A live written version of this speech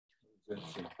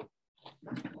Let's see.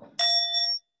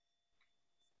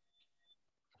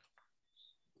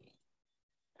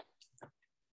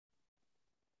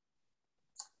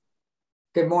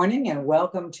 Good morning and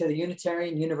welcome to the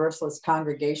Unitarian Universalist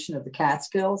Congregation of the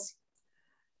Catskills.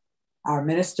 Our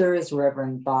minister is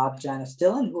Reverend Bob Janice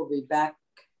Dillon, who will be back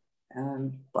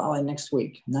probably next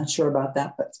week. I'm not sure about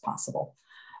that, but it's possible.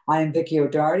 I am Vickie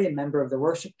O'Doherty, a member of the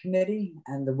worship committee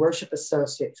and the worship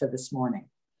associate for this morning.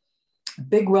 A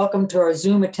big welcome to our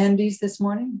Zoom attendees this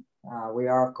morning. We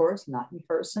are, of course, not in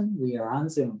person. We are on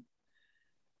Zoom.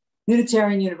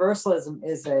 Unitarian Universalism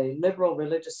is a liberal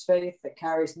religious faith that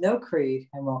carries no creed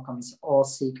and welcomes all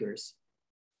seekers.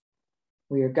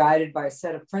 We are guided by a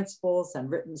set of principles and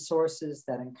written sources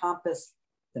that encompass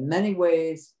the many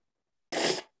ways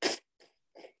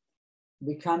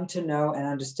we come to know and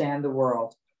understand the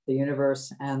world, the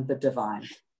universe, and the divine.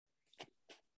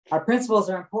 Our principles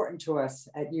are important to us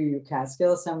at UU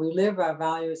Catskills, and we live our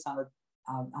values on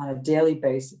a daily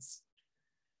basis.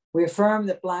 We affirm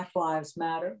that Black Lives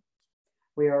Matter.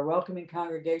 We are a welcoming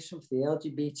congregation for the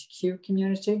LGBTQ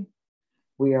community.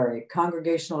 We are a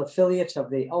congregational affiliate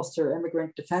of the Ulster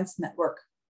Immigrant Defense Network,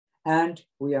 and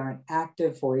we are an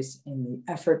active voice in the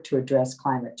effort to address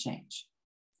climate change.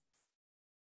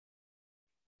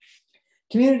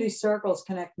 Community circles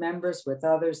connect members with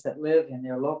others that live in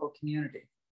their local community.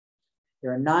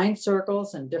 There are 9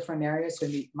 circles in different areas who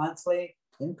meet monthly,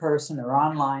 in person, or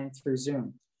online through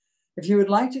Zoom. If you would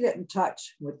like to get in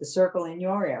touch with the circle in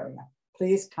your area,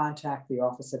 please contact the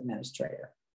office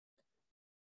administrator.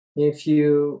 If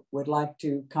you would like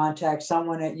to contact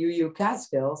someone at UU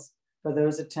Catskills, for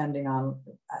those attending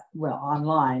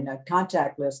online, a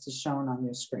contact list is shown on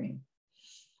your screen.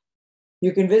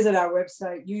 You can visit our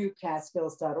website,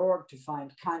 uucatskills.org, to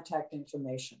find contact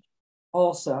information.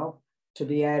 Also, to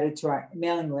be added to our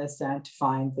mailing list and to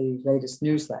find the latest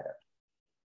newsletter.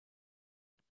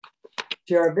 If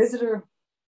you're a visitor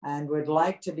and would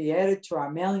like to be added to our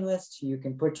mailing list, you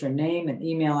can put your name and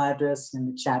email address in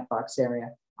the chat box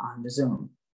area on the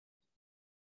Zoom.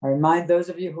 I remind those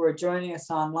of you who are joining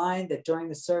us online that during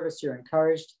the service, you're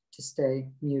encouraged to stay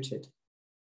muted.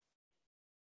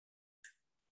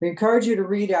 We encourage you to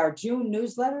read our June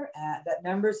newsletter that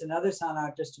members and others on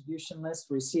our distribution list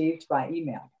received by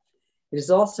email. It is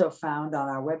also found on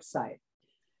our website.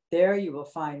 There you will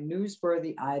find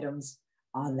newsworthy items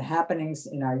on the happenings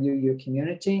in our UU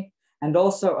community and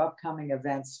also upcoming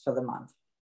events for the month.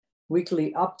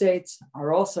 Weekly updates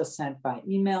are also sent by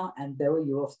email, and there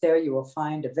you will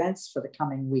find events for the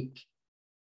coming week.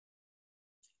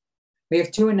 We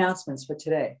have 2 announcements for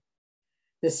today.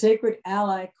 The Sacred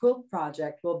Ally Quilt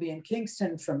Project will be in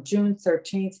Kingston from June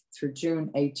 13th through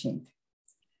June 18th.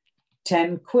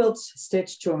 10 quilts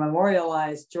stitched to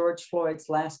memorialize George Floyd's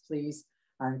last pleas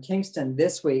are in Kingston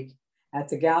this week at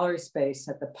the gallery space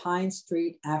at the Pine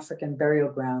Street African Burial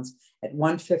Grounds at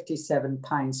 157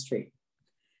 Pine Street.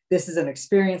 This is an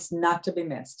experience not to be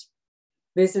missed.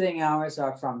 Visiting hours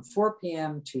are from 4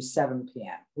 p.m. to 7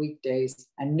 p.m. weekdays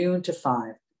and noon to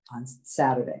 5 on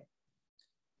Saturday.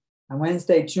 On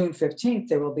Wednesday, June 15th,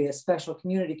 there will be a special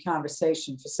community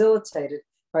conversation facilitated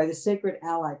by the Sacred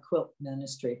Ally Quilt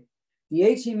Ministry. The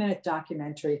 18-minute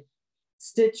documentary,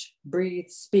 Stitch, Breathe,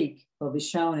 Speak, will be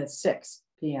shown at 6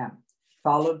 p.m.,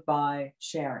 followed by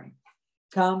sharing.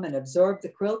 Come and absorb the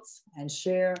quilts and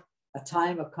share a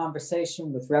time of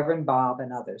conversation with Reverend Bob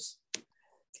and others. The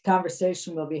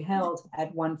conversation will be held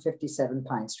at 157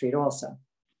 Pine Street also.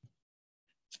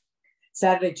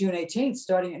 Saturday, June 18th,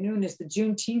 starting at noon, is the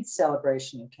Juneteenth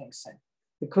celebration in Kingston.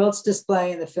 The quilts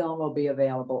display and the film will be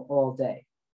available all day.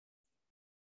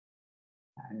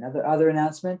 Other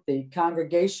announcement, the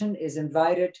congregation is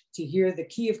invited to hear the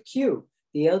Key of Q,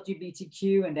 the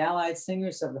LGBTQ and allied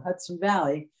singers of the Hudson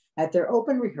Valley, at their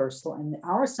open rehearsal in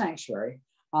our sanctuary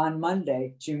on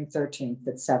Monday, June 13th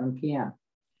at 7 p.m.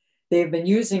 They've been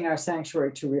using our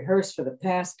sanctuary to rehearse for the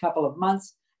past couple of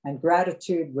months, and in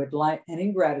gratitude would like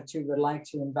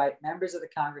to invite members of the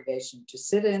congregation to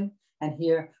sit in and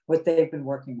hear what they've been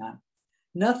working on.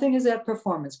 Nothing is at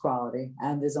performance quality,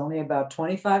 and there's only about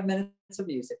 25 minutes of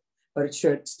music, but it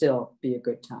should still be a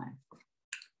good time.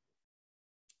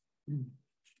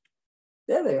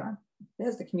 There they are.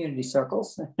 There's the community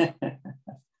circles.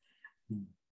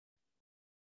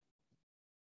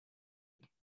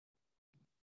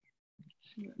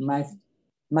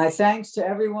 My thanks to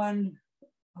everyone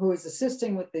who is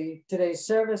assisting with today's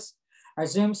service. Our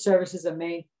Zoom services are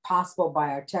made possible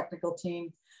by our technical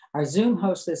team. Our Zoom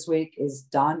host this week is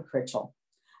Don Critchell.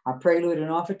 Our prelude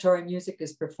and offertory music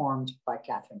is performed by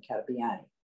Catherine Catabiani.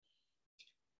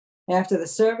 After the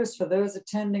service, for those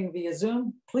attending via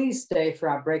Zoom, please stay for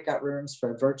our breakout rooms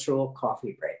for a virtual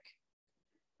coffee break.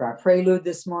 For our prelude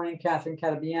this morning, Catherine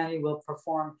Catabiani will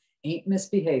perform Ain't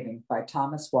Misbehaving by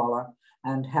Thomas Waller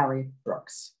and Harry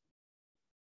Brooks.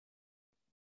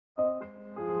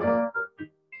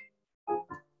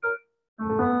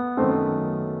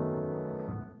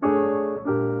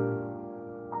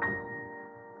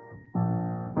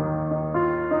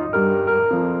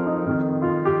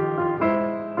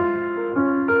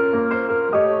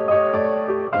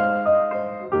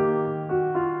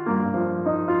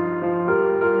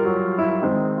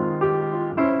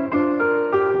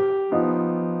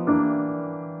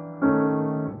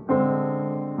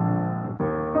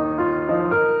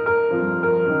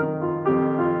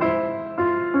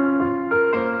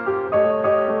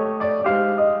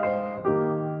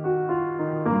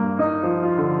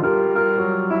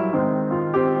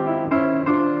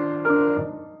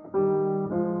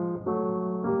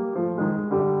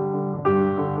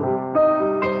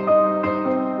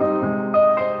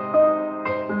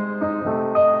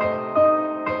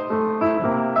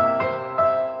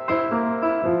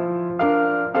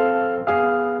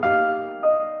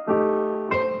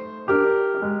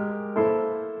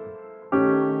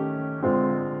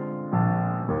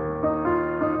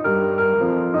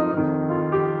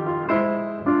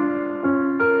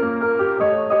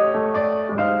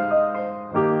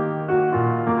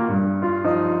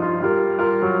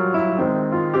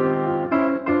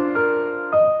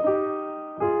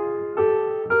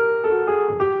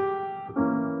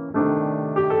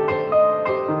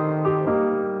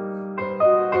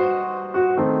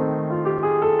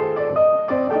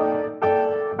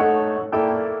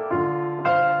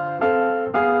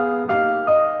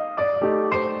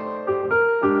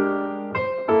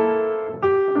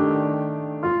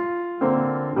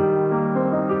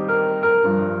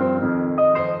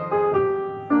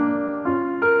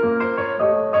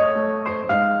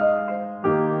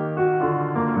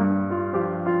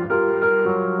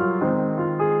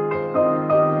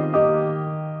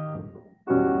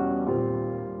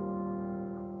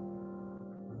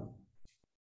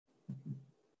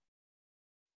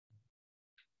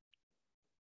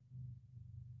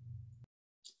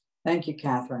 Thank you,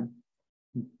 Catherine.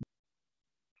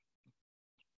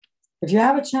 If you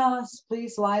have a chalice,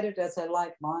 please light it as I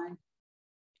light mine.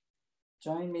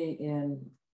 Join me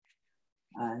in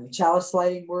chalice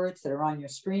lighting words that are on your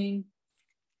screen.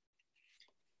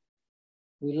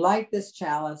 We light this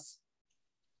chalice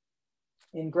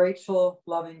in grateful,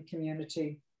 loving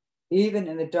community, even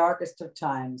in the darkest of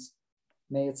times.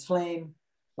 May its flame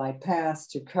light paths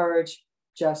to courage,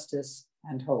 justice,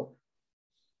 and hope.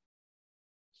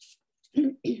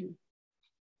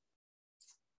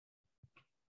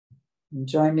 And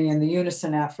join me in the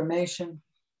unison affirmation.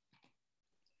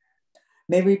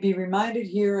 May we be reminded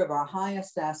here of our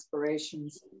highest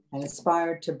aspirations and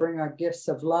inspired to bring our gifts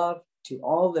of love to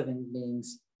all living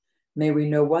beings. May we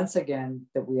know once again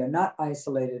that we are not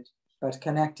isolated, but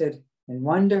connected in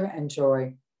wonder and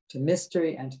joy to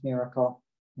mystery and miracle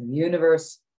in the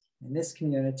universe, in this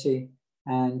community,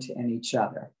 and in each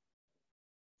other.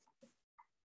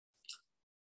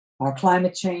 Our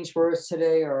climate change words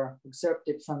today are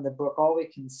excerpted from the book, All We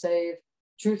Can Save,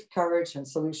 Truth, Courage, and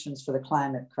Solutions for the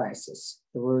Climate Crisis.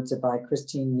 The words are by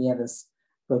Christine Nieves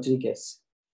Rodriguez.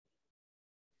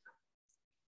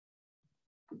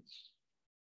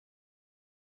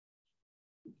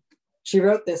 She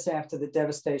wrote this after the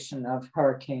devastation of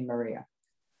Hurricane Maria.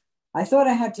 I thought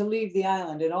I had to leave the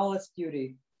island in all its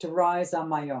beauty to rise on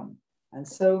my own, and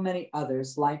so many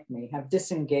others like me have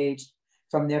disengaged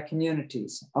from their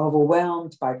communities,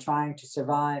 overwhelmed by trying to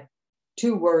survive,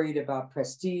 too worried about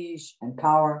prestige and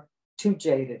power, too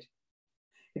jaded.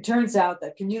 It turns out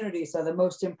that communities are the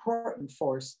most important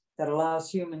force that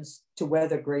allows humans to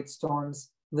weather great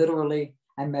storms, literally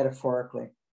and metaphorically.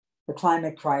 The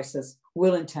climate crisis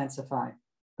will intensify,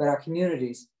 but our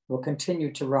communities will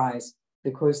continue to rise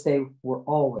because they were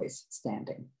always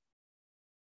standing.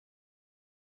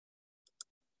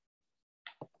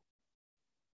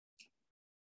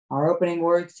 Our opening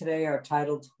words today are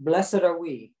titled, Blessed Are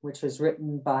We, which was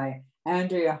written by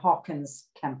Andrea Hawkins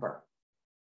Kemper.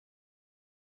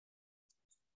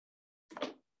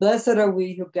 Blessed are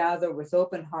we who gather with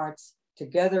open hearts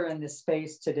together in this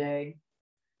space today.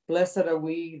 Blessed are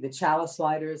we, the chalice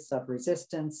lighters of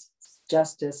resistance,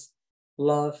 justice,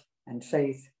 love, and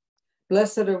faith.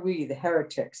 Blessed are we, the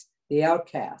heretics, the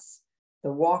outcasts,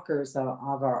 the walkers of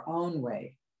our own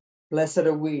way. Blessed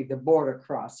are we, the border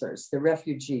crossers, the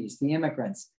refugees, the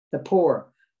immigrants, the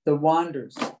poor, the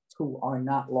wanderers who are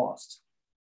not lost.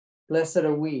 Blessed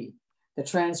are we, the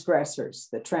transgressors,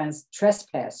 the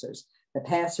trespassers, the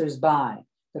passers-by,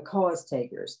 the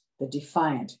cause-takers, the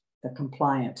defiant, the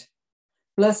compliant.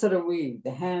 Blessed are we,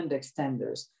 the hand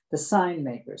extenders, the sign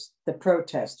makers, the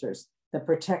protesters, the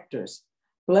protectors.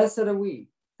 Blessed are we,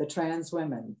 the trans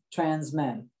women, trans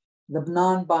men, the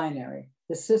non-binary,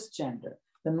 the cisgender,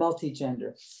 the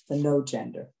multigender, the no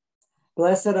gender.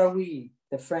 Blessed are we,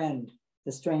 the friend,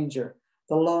 the stranger,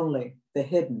 the lonely, the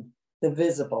hidden, the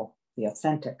visible, the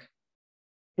authentic.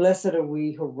 Blessed are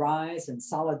we who rise in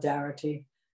solidarity.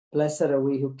 Blessed are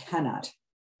we who cannot.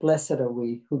 Blessed are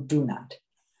we who do not.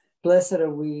 Blessed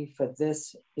are we, for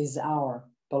this is our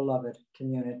beloved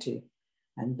community,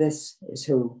 and this is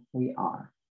who we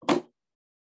are.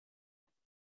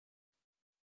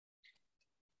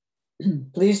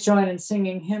 Please join in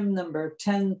singing hymn number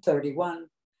 1031,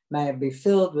 May I Be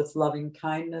Filled with Loving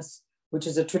Kindness, which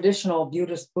is a traditional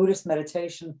Buddhist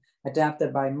meditation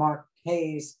adapted by Mark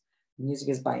Hayes. The music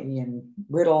is by Ian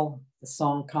Riddle. The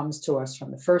song comes to us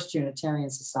from the First Unitarian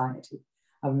Society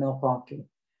of Milwaukee.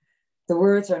 The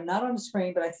words are not on the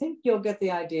screen, but I think you'll get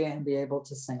the idea and be able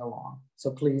to sing along.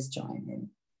 So please join in.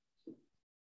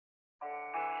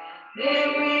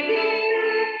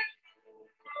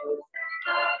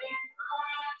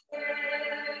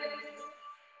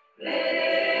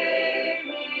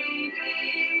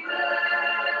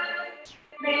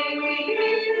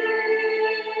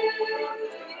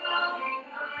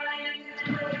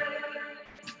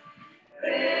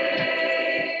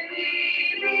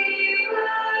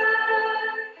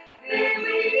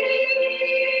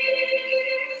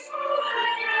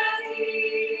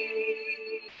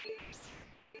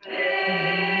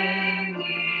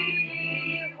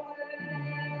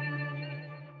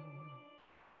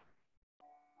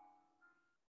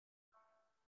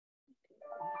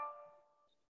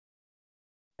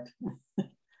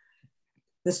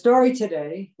 The story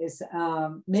today is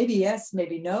Maybe Yes,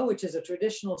 Maybe No, which is a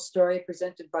traditional story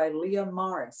presented by Leah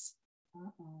Morris.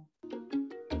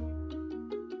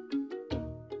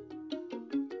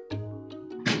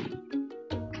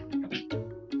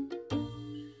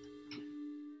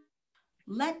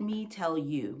 Let me tell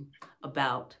you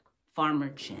about Farmer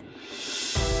Chin.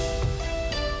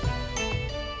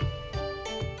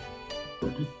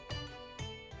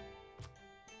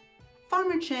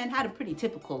 Farmer Chin had a pretty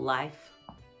typical life.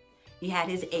 He had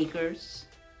his acres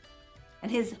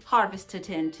and his harvest to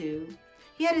tend to.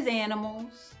 He had his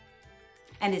animals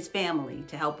and his family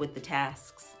to help with the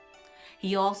tasks.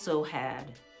 He also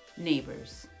had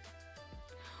neighbors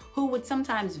who would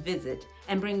sometimes visit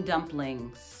and bring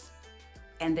dumplings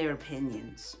and their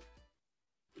opinions.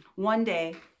 One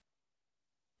day,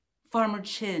 Farmer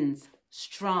Chin's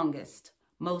strongest,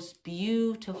 most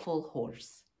beautiful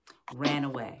horse ran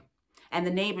away, and the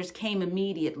neighbors came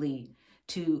immediately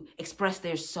to express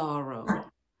their sorrow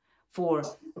for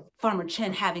Farmer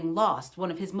Chin having lost one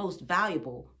of his most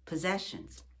valuable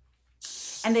possessions.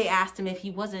 And they asked him if he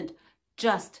wasn't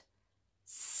just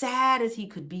sad as he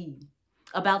could be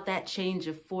about that change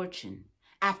of fortune.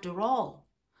 After all,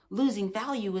 losing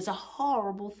value is a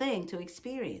horrible thing to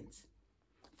experience.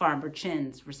 Farmer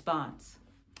Chin's response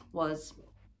was,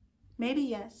 maybe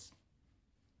yes,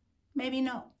 maybe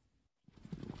no.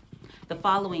 The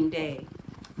following day,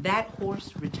 that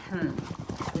horse returned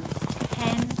with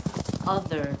 10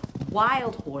 other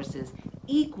wild horses,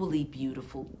 equally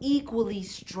beautiful, equally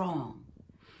strong,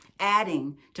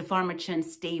 adding to Farmer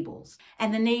Chin's stables.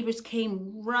 And the neighbors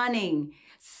came running,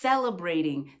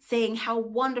 celebrating, saying how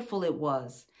wonderful it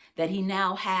was that he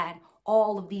now had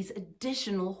all of these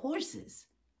additional horses.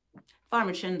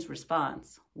 Farmer Chin's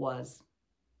response was,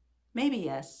 maybe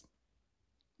yes,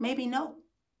 maybe no.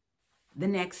 The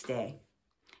next day,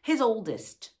 his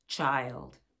oldest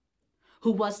child,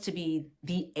 who was to be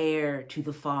the heir to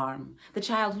the farm, the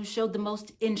child who showed the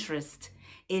most interest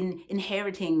in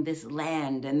inheriting this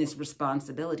land and this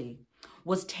responsibility,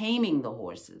 was taming the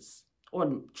horses,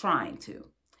 or trying to,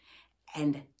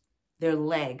 and their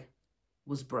leg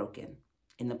was broken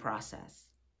in the process.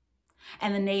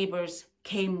 And the neighbors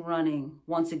came running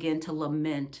once again to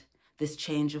lament this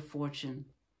change of fortune,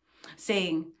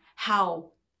 saying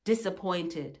how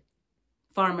disappointed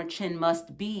Farmer Chin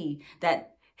must be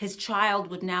that his child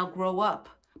would now grow up,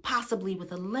 possibly with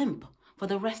a limp for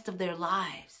the rest of their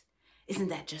lives. Isn't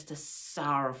that just a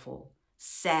sorrowful,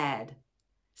 sad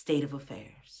state of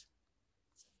affairs?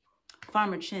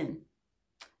 Farmer Chin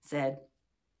said,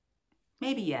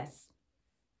 maybe yes,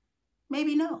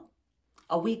 maybe no.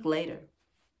 A week later,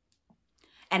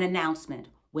 an announcement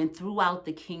went throughout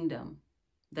the kingdom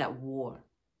that war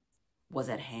was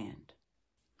at hand,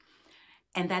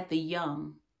 and that the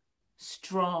young,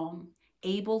 strong,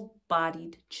 able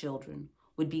able-bodied children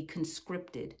would be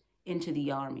conscripted into the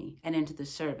army and into the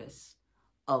service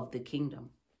of the kingdom.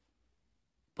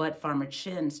 But Farmer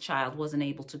Chin's child wasn't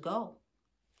able to go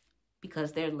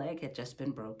because their leg had just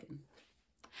been broken.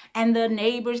 And the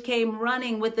neighbors came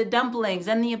running with the dumplings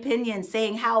and the opinions,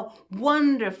 saying how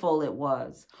wonderful it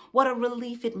was. What a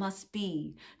relief it must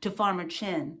be to Farmer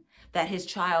Chin that his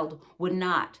child would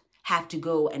not have to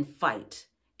go and fight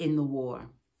in the war.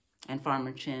 And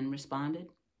Farmer Chin responded,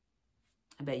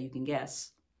 I bet you can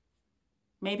guess.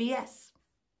 Maybe yes,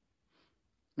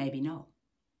 maybe no.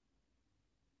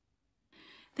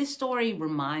 This story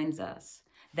reminds us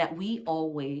that we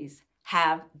always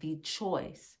have the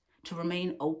choice to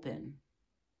remain open,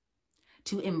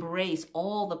 to embrace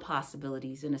all the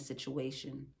possibilities in a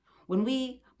situation when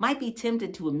we might be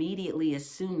tempted to immediately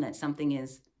assume that something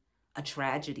is a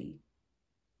tragedy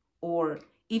or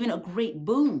even a great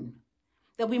boon,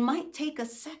 that we might take a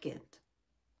second,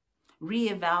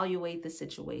 reevaluate the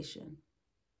situation,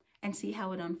 and see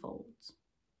how it unfolds.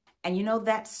 And you know,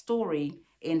 that story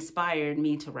inspired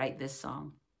me to write this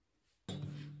song.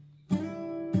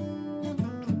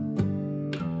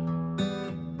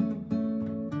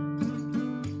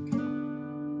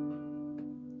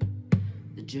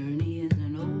 The journey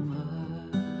isn't over.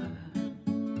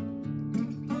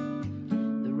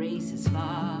 The race is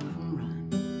far from run.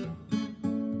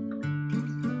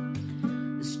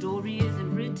 The story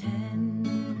isn't written.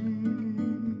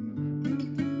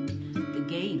 The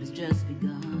game's just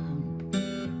begun.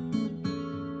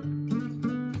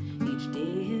 Each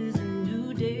day is a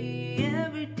new day.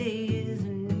 Every day is a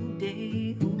new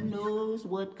day. Who knows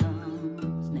what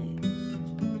comes next?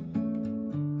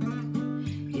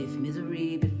 If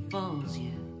misery befalls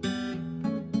you,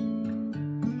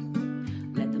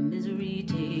 let the misery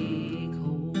take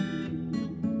hold.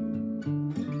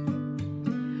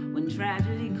 When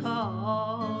tragedy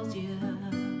calls you,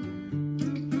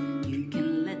 you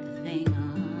can let the thing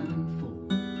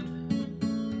unfold.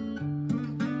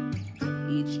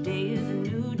 Each day is a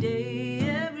new day,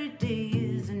 every day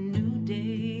is a new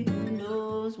day. Who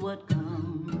knows what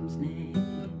comes next?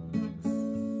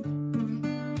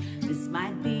 This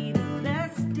might be the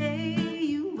best day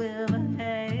you ever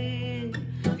had.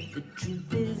 The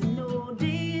truth is, no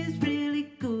day is really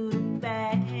good or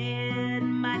bad.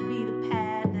 Might be the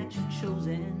path that you've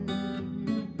chosen,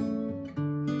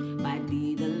 might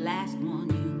be the last one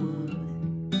you would.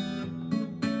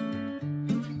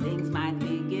 Things might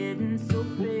be getting so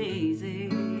crazy,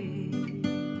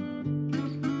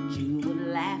 you would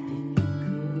laugh if you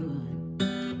could.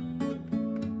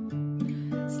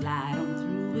 Slide on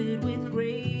through it with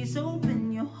grace,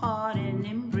 open your heart and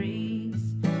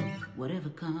embrace whatever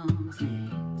comes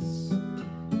next.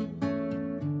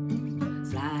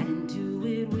 Slide into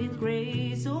it with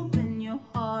grace, open your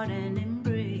heart and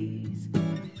embrace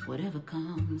whatever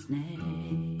comes next.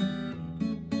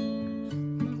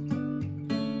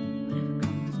 Whatever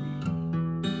comes next.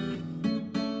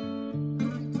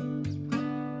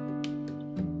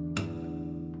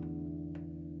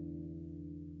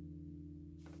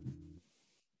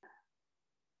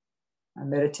 Our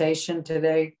meditation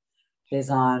today is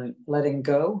on letting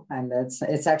go, and it's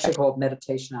actually called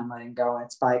Meditation on Letting Go.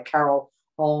 It's by Carol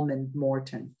Ullman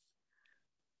Morton.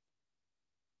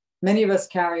 Many of us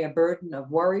carry a burden of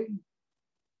worry,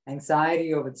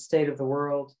 anxiety over the state of the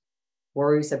world,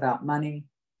 worries about money,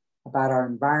 about our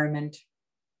environment,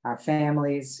 our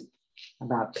families,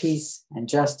 about peace and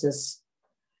justice.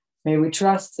 May we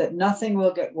trust that nothing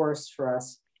will get worse for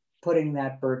us putting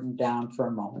that burden down for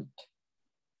a moment.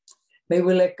 May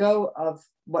we let go of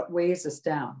what weighs us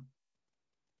down.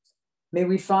 May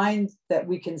we find that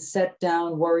we can set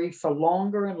down worry for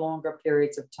longer and longer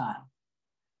periods of time.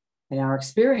 In our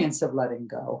experience of letting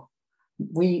go,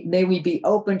 may we be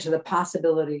open to the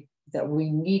possibility that we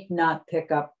need not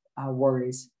pick up our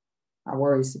worries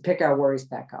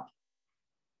back up.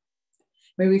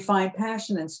 May we find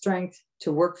passion and strength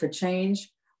to work for change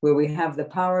where we have the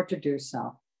power to do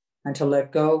so, and to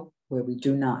let go where we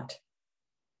do not.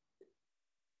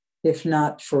 If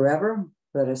not forever,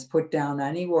 let us put down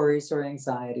any worries or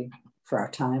anxiety for our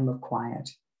time of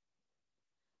quiet.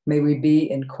 May we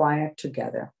be in quiet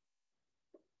together.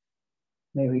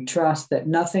 May we trust that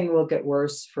nothing will get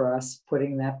worse for us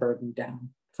putting that burden down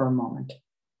for a moment.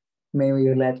 May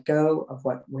we let go of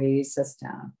what weighs us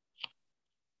down.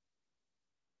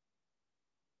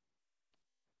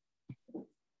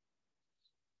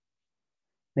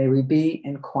 May we be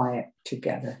in quiet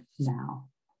together now.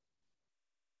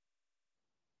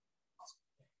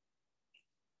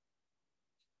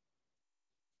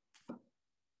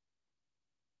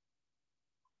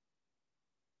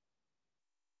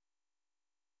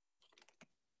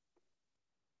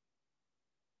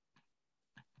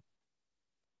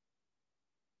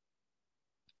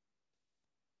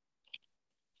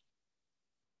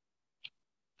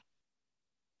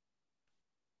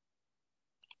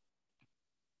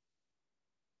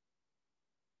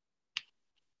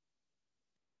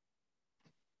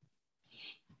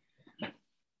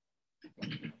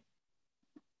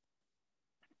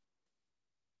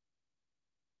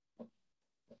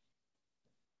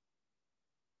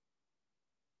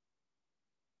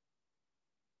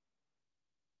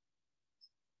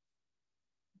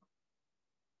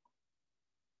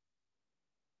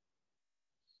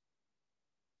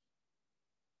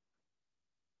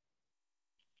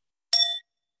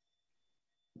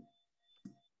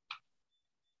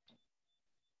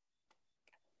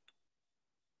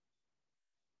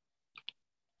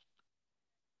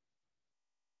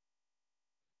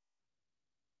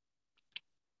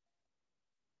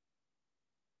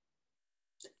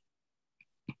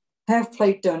 Half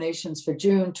plate donations for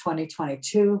June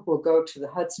 2022 will go to the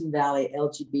Hudson Valley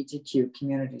LGBTQ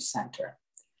Community Center.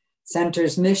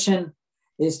 Center's mission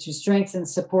is to strengthen,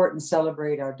 support, and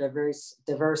celebrate our diverse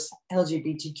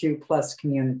LGBTQ plus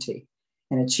community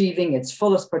in achieving its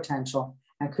fullest potential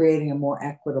and creating a more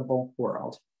equitable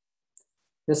world.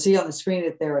 You'll see on the screen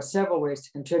that there are several ways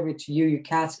to contribute to UU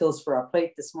Catskills for our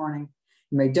plate this morning.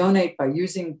 You may donate by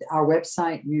using our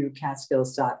website,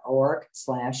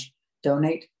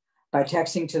 uucatskills.org/donate, by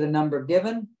texting to the number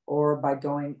given, or by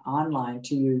going online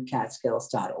to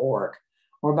uucatskills.org,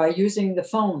 or by using the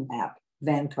phone app,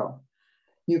 Vanco.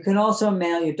 You can also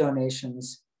mail your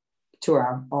donations to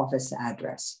our office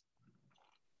address.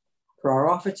 For our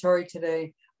offertory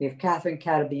today, we have Catherine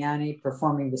Catabiani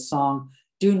performing the song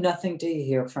 "Do Nothing Till You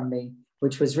Hear From Me,"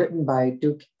 which was written by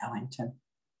Duke Ellington.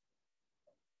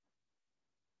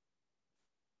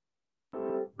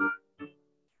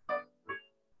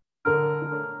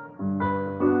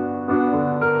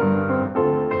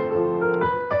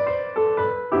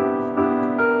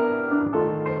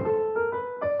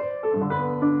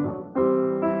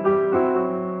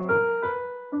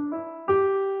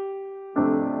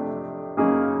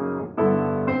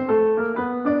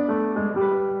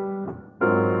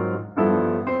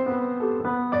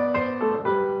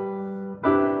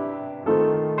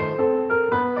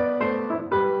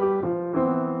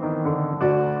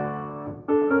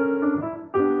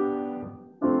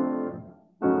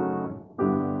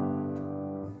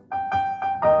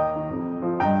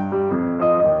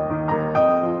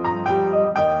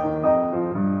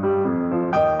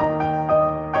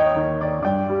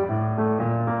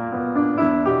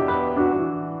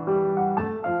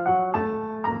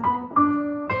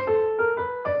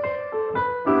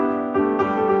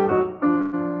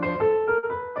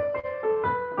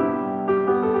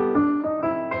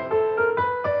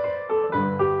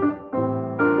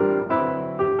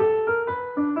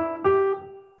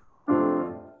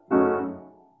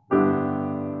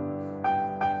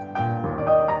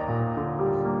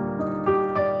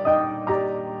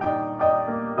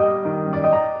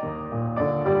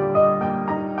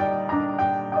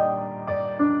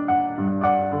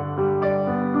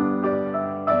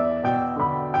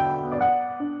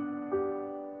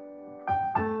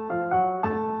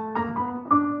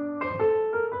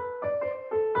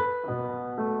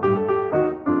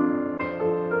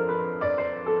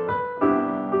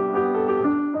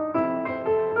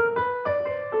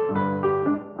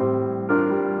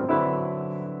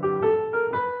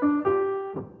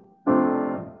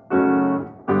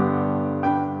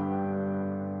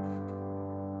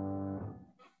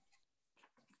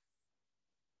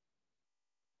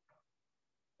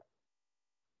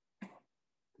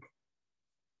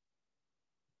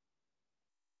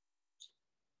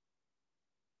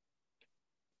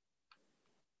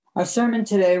 Our sermon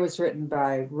today was written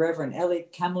by Reverend Ellie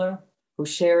Kemmler, who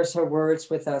shares her words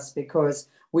with us because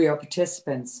we are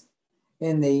participants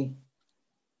in the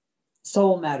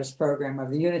Soul Matters program of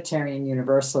the Unitarian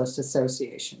Universalist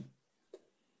Association.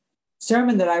 The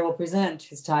sermon that I will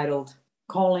present is titled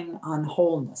Calling on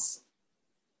Wholeness.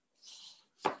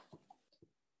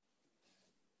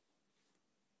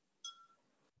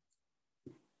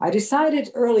 I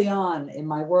decided early on in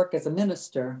my work as a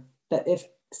minister that if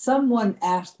someone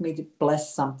asked me to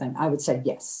bless something, I would say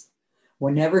yes,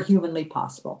 whenever humanly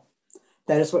possible.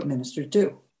 That is what ministers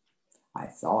do, I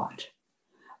thought.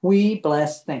 We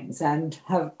bless things, and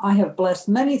I have blessed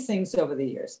many things over the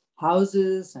years: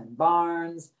 houses and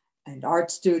barns and art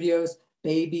studios,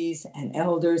 babies and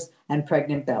elders and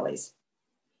pregnant bellies.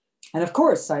 And of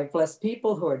course, I've blessed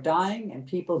people who are dying and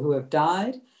people who have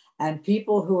died and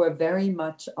people who are very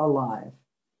much alive.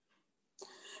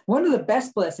 One of the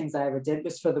best blessings I ever did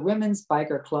was for the Women's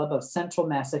Biker Club of Central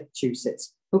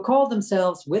Massachusetts, who called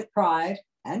themselves, with pride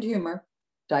and humor,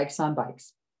 Dykes on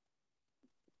Bikes.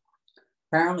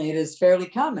 Apparently, it is fairly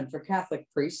common for Catholic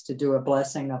priests to do a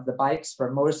blessing of the bikes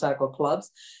for motorcycle clubs,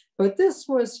 but this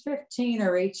was 15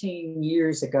 or 18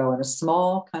 years ago in a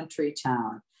small country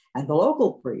town, and the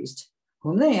local priest,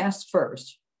 whom they asked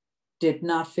first, did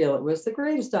not feel it was the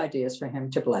greatest ideas for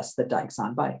him to bless the Dykes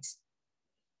on Bikes.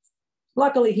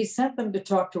 Luckily, he sent them to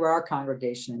talk to our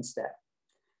congregation instead.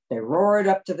 They roared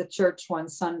up to the church one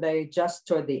Sunday just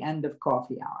toward the end of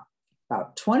coffee hour.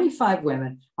 About 25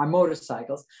 women on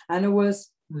motorcycles, and it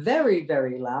was very,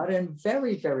 very loud and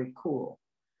very, very cool.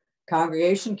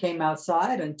 Congregation came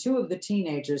outside, and two of the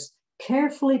teenagers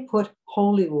carefully put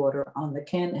holy water on the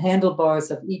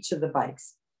handlebars of each of the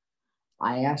bikes.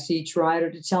 I asked each rider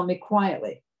to tell me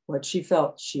quietly what she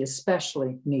felt she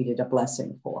especially needed a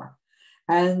blessing for.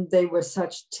 And they were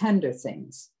such tender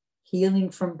things: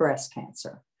 healing from breast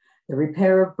cancer, the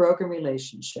repair of broken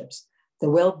relationships, the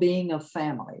well-being of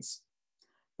families.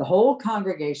 The whole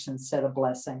congregation said a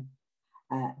blessing.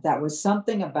 That was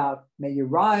something about, may you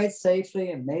ride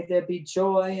safely and may there be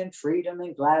joy and freedom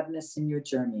and gladness in your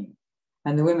journey.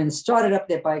 And the women started up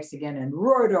their bikes again and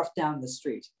roared off down the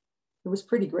street. It was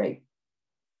pretty great.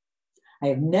 I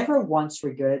have never once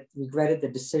regretted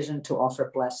the decision to offer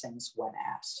blessings when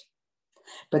asked.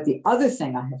 But the other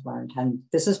thing I have learned, and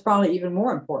this is probably even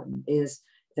more important, is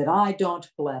that I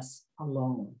don't bless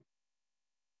alone.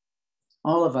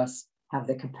 All of us have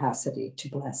the capacity to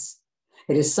bless.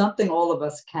 It is something all of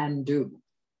us can do.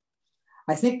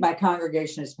 I think my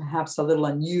congregation is perhaps a little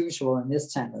unusual in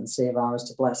this tendency of ours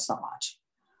to bless so much.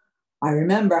 I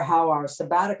remember how our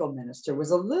sabbatical minister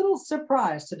was a little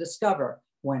surprised to discover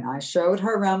when I showed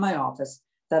her around my office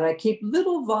that I keep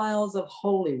little vials of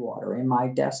holy water in my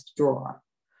desk drawer.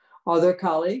 Other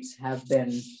colleagues have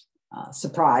been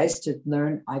surprised to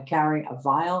learn I carry a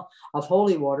vial of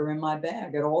holy water in my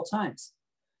bag at all times.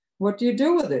 What do you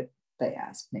do with it? They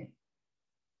asked me.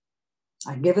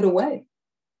 I give it away.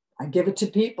 I give it to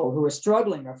people who are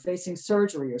struggling or facing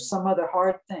surgery or some other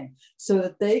hard thing so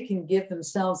that they can give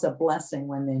themselves a blessing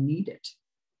when they need it.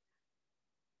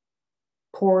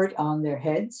 Pour it on their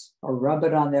heads or rub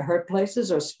it on their hurt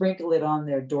places or sprinkle it on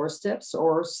their doorsteps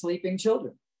or sleeping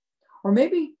children. Or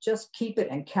maybe just keep it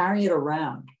and carry it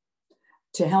around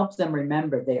to help them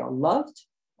remember they are loved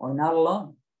or not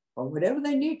alone or whatever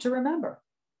they need to remember.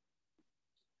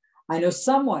 I know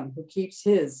someone who keeps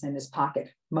his in his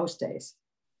pocket most days.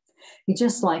 He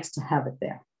just likes to have it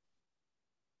there.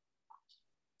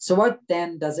 So what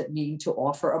then does it mean to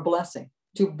offer a blessing,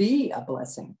 to be a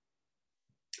blessing?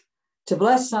 To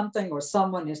bless something or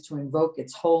someone is to invoke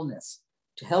its wholeness,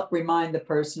 to help remind the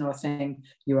person or thing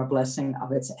you are blessing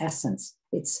of its essence,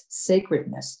 its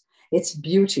sacredness, its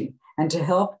beauty, and to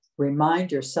help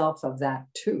remind yourself of that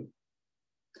too.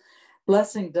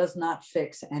 Blessing does not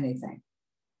fix anything.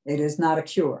 It is not a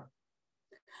cure.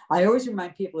 I always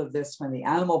remind people of this when the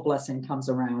animal blessing comes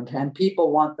around and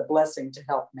people want the blessing to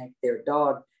help make their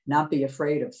dog not be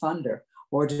afraid of thunder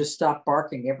or to stop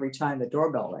barking every time the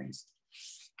doorbell rings.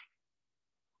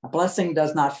 A blessing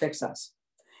does not fix us.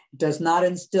 It does not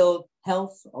instill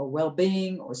health or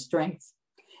well-being or strength.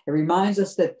 It reminds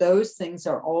us that those things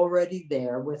are already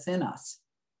there within us.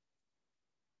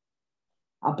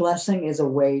 A blessing is a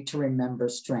way to remember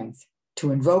strength,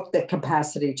 to invoke the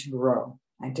capacity to grow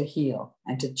and to heal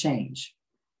and to change,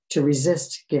 to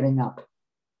resist giving up.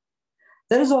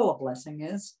 That is all a blessing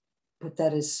is, but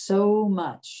that is so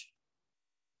much.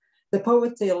 The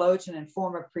poet, theologian, and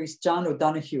former priest John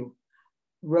O'Donoghue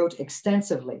wrote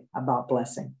extensively about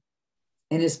blessing.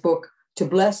 In his book, To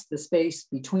Bless the Space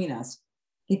Between Us,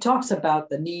 he talks about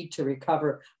the need to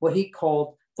recover what he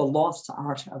called the lost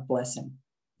art of blessing.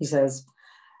 He says,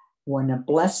 when a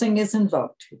blessing is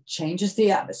invoked, it changes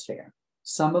the atmosphere.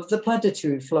 Some of the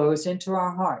plenitude flows into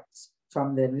our hearts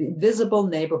from the invisible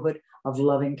neighborhood of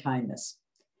loving kindness.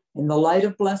 In the light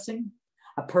of blessing,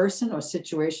 a person or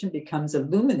situation becomes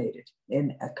illuminated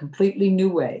in a completely new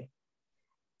way.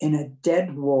 In a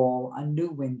dead wall, a new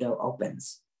window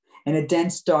opens. In a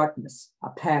dense darkness,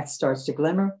 a path starts to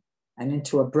glimmer, and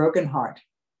into a broken heart,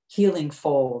 healing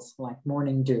falls like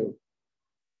morning dew.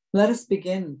 Let us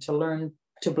begin to learn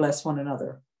to bless one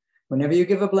another. Whenever you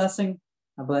give a blessing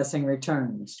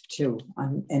returns to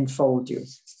enfold you.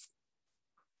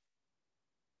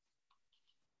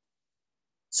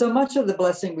 So much of the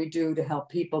blessing we do to help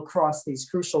people cross these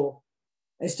crucial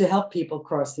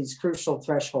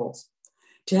thresholds,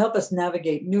 to help us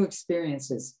navigate new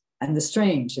experiences and the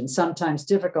strange and sometimes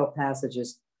difficult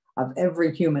passages of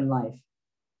every human life.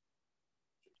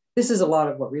 This is a lot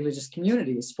of what religious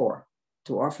community is for,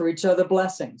 to offer each other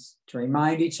blessings, to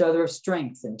remind each other of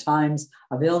strength in times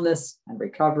of illness and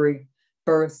recovery,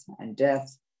 birth and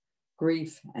death,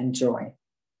 grief and joy.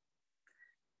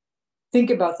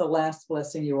 Think about the last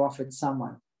blessing you offered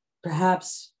someone,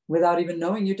 perhaps without even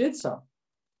knowing you did so.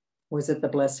 Was it the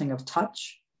blessing of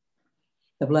touch?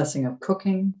 The blessing of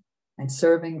cooking and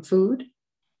serving food?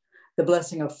 The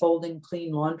blessing of folding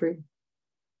clean laundry?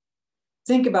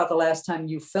 Think about the last time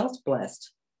you felt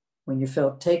blessed, when you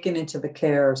felt taken into the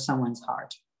care of someone's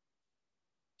heart.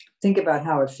 Think about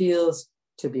how it feels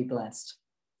to be blessed.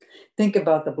 Think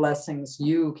about the blessings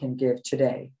you can give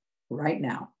today, right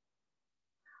now.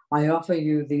 I offer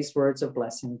you these words of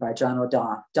blessing by John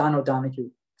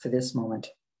O'Donoghue for this moment.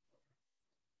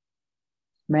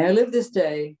 May I live this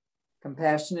day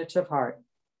compassionate of heart,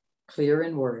 clear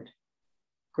in word,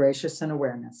 gracious in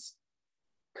awareness,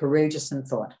 courageous in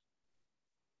thought,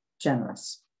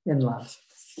 generous in love.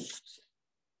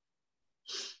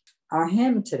 Our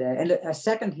hymn today, and a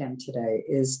second hymn today,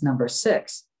 is number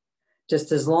 6.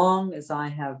 Just as long as I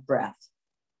have breath.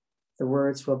 The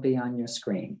words will be on your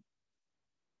screen.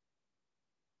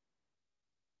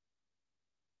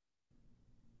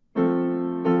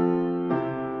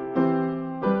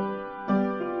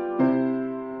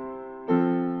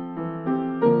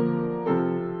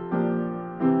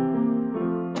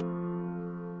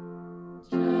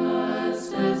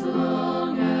 Just as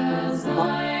long as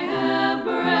I have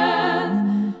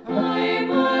breath, I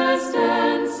must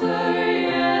answer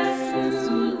yes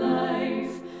to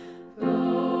life.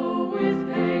 Though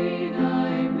with pain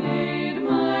I made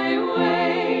my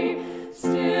way,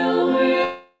 still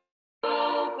will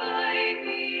by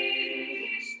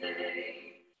me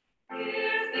stay.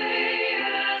 If they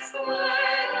ask what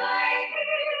I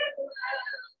did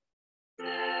well,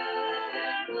 tell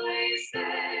them I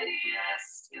said yes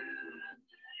to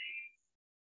life.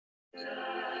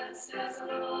 Just as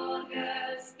long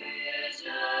as visionless,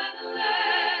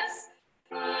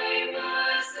 I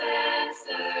must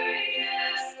answer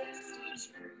yes to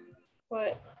truth.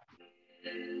 What?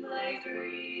 In my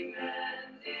dream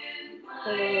and in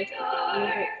my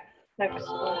dark, Next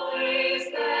one. always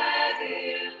that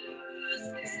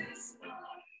elusive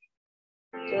spark.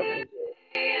 If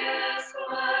they ask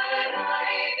what I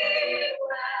did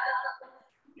well,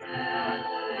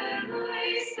 tell them I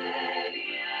said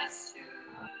yes to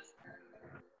truth.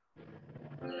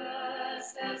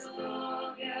 Just as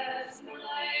long as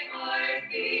my heart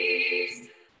beats,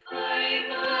 I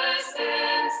must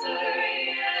answer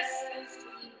yes to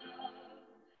love.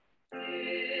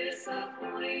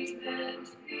 Disappointment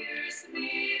pierced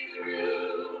me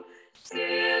through,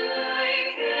 still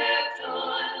I kept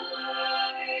on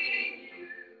loving you.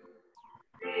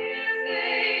 If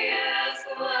they ask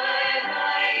what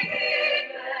I did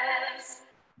best,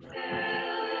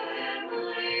 tell them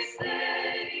I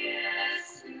said yes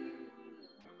to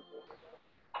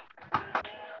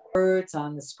Words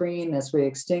on the screen as we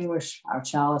extinguish our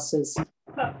chalices.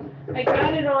 I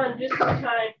got it on just in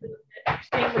time for the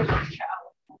extinguisher challenge.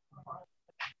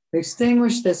 We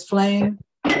extinguish this flame,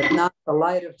 but not the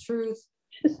light of truth,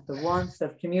 the warmth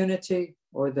of community,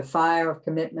 or the fire of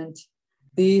commitment.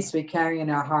 These we carry in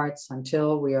our hearts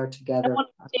until we are I together. want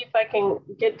to see if I can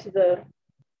get to the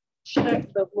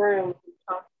room.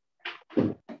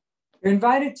 You're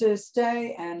invited to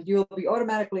stay, and you'll be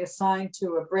automatically assigned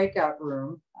to a breakout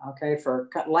room, okay, for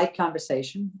light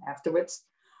conversation afterwards.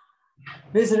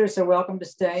 Visitors are welcome to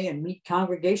stay and meet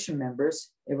congregation members.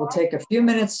 It will take a few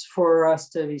minutes for us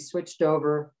to be switched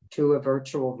over to a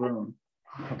virtual room.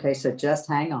 Okay, so just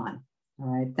hang on. All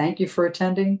right, thank you for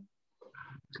attending.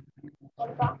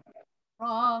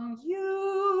 From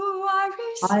you I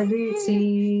I receive,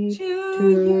 receive,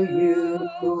 to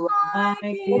you I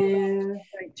give,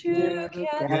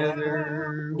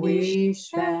 together we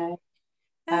share,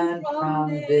 and from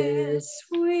this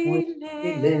we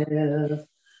live.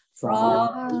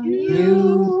 From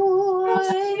you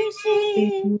I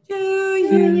receive, to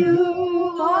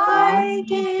you I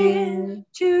give,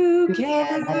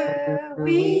 together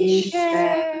we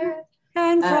share,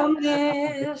 and from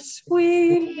this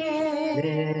we live.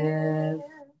 live.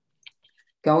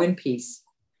 Go in peace.